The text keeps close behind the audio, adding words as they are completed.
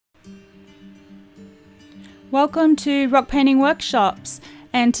Welcome to Rock Painting Workshops,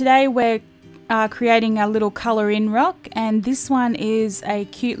 and today we're creating a little colour in rock, and this one is a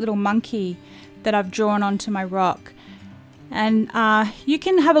cute little monkey that I've drawn onto my rock. And you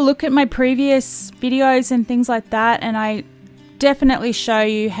can have a look at my previous videos and things like that, and I definitely show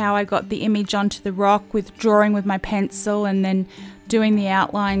you how I got the image onto the rock with drawing with my pencil and then doing the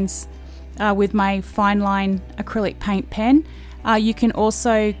outlines with my fine line acrylic paint pen. You can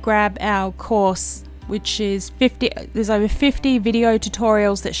also grab our course, which is there's over 50 video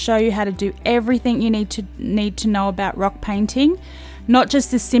tutorials that show you how to do everything you need to know about rock painting, not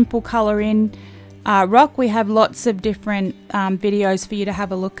just this simple color in rock. We have lots of different videos for you to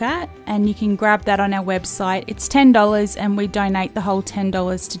have a look at, and you can grab that on our website. It's $10 and we donate the whole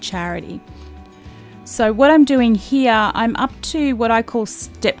 $10 to charity. So what I'm doing here, I'm up to what I call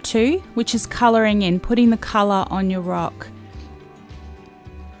step 2, which is coloring in, putting the color on your rock.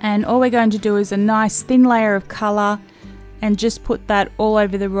 And all we're going to do is a nice thin layer of colour and just put that all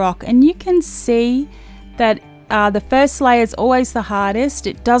over the rock. And you can see that the first layer is always the hardest.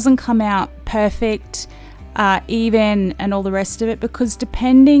 It doesn't come out perfect, even, and all the rest of it, because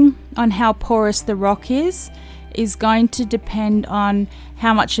depending on how porous the rock is going to depend on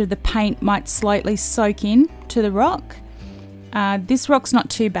how much of the paint might slightly soak in to the rock. This rock's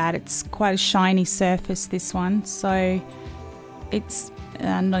not too bad. It's quite a shiny surface, this one, so it's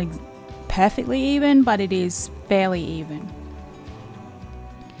not perfectly even, but it is fairly even.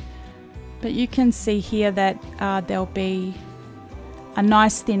 But you can see here that there'll be a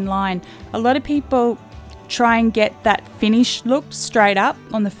nice thin line. A lot of people try and get that finished look straight up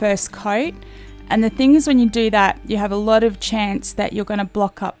on the first coat, and the thing is, when you do that, you have a lot of chance that you're going to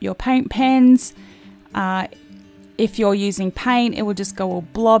block up your paint pens. If you're using paint, it will just go all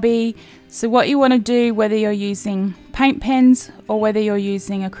blobby. So what you want to do, whether you're using paint pens or whether you're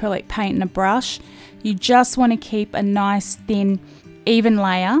using acrylic paint and a brush, you just want to keep a nice thin even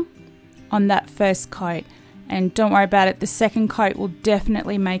layer on that first coat, and don't worry about it. The second coat will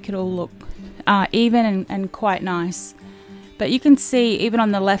definitely make it all look even and quite nice. But you can see even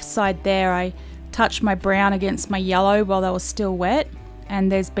on the left side there, I touched my brown against my yellow while they were still wet,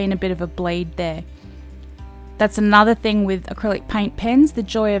 and there's been a bit of a bleed there. That's another thing with acrylic paint pens. The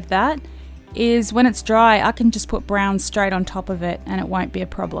joy of that is when it's dry, I can just put brown straight on top of it and it won't be a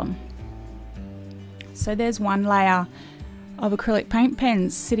problem. So there's one layer of acrylic paint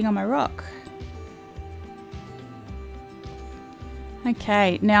pens sitting on my rock.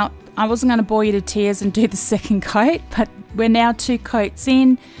 Okay, now I wasn't going to bore you to tears and do the second coat, but we're now 2 coats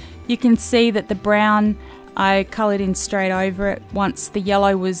in. You can see that the brown I coloured in straight over it. Once the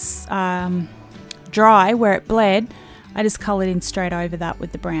yellow was dry where it bled, I just coloured in straight over that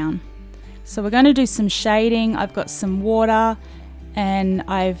with the brown. So we're going to do some shading. I've got some water and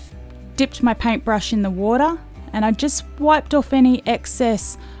I've dipped my paintbrush in the water, and I just wiped off any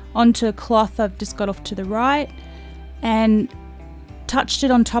excess onto a cloth I've just got off to the right and touched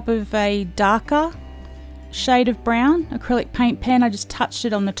it on top of a darker shade of brown acrylic paint pen. I just touched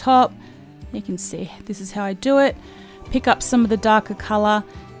it on the top. You can see this is how I do it. Pick up some of the darker colour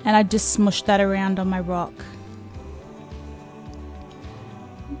and I just smushed that around on my rock.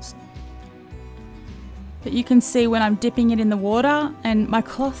 But you can see when I'm dipping it in the water, and my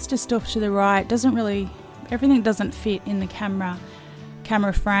cloth's just off to the right, everything doesn't fit in the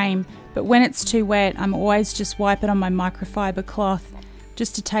camera frame, but when it's too wet, I'm always just wipe it on my microfiber cloth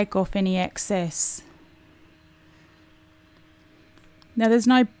just to take off any excess. Now there's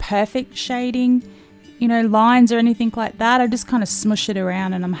no perfect shading, lines or anything like that. I just kind of smush it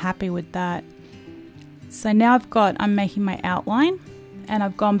around and I'm happy with that. So now I'm making my outline, and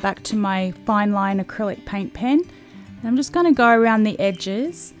I've gone back to my fine line acrylic paint pen, and I'm just going to go around the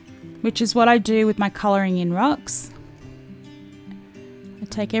edges, which is what I do with my colouring in rocks. I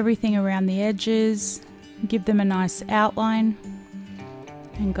take everything around the edges, give them a nice outline,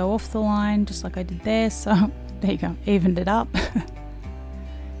 and go off the line just like I did there. So there you go, evened it up.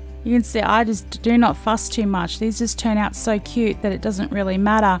 You can see I just do not fuss too much. These just turn out so cute that it doesn't really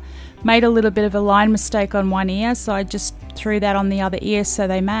matter. Made a little bit of a line mistake on one ear, so I just threw that on the other ear so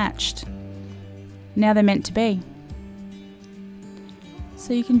they matched. Now they're meant to be.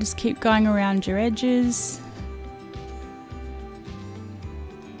 So you can just keep going around your edges.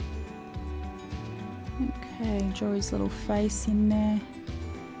 Okay, draw his little face in there.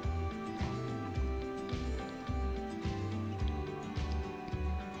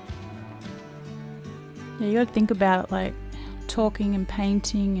 Yeah, you got to think about it like talking and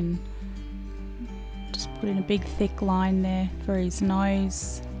painting, and just put in a big thick line there for his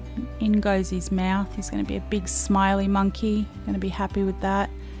nose. In goes his mouth. He's going to be a big smiley monkey. Going to be happy with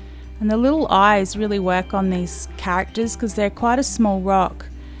that. And the little eyes really work on these characters because they're quite a small rock,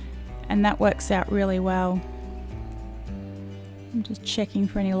 and that works out really well. I'm just checking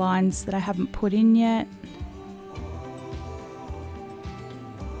for any lines that I haven't put in yet.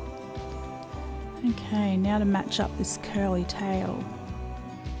 Okay, now to match up this curly tail.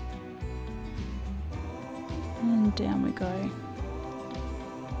 And down we go.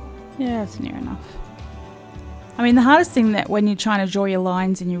 Yeah, it's near enough. I mean, the hardest thing that when you're trying to draw your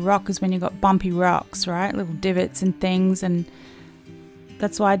lines in your rock is when you've got bumpy rocks, right? Little divots and things, and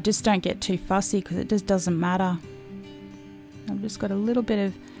that's why I just don't get too fussy because it just doesn't matter. I've just got a little bit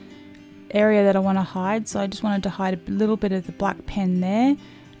of area that I want to hide, so I just wanted to hide a little bit of the black pen there.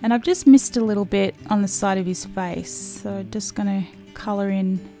 And I've just missed a little bit on the side of his face, so I'm just going to colour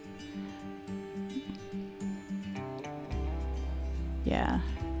in. Yeah,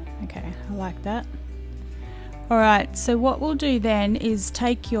 okay, I like that. Alright, so what we'll do then is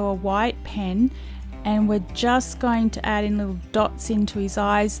take your white pen and we're just going to add in little dots into his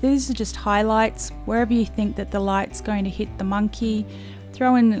eyes. These are just highlights, wherever you think that the light's going to hit the monkey.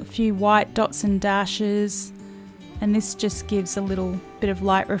 Throw in a few white dots and dashes, and this just gives a little bit of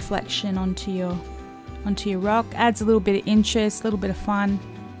light reflection onto your rock. Adds a little bit of interest, a little bit of fun.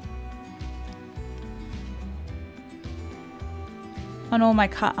 On all my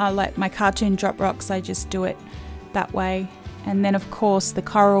cartoon drop rocks, I just do it that way. And then of course the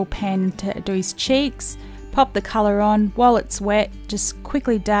coral pen to do his cheeks. Pop the colour on. While it's wet, just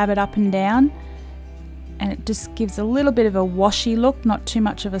quickly dab it up and down. And it just gives a little bit of a washy look, not too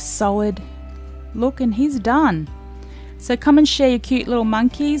much of a solid look, and he's done. So come and share your cute little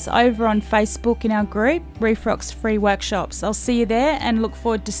monkeys over on Facebook in our group, Reef Rocks Free Workshops. I'll see you there and look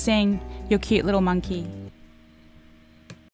forward to seeing your cute little monkey.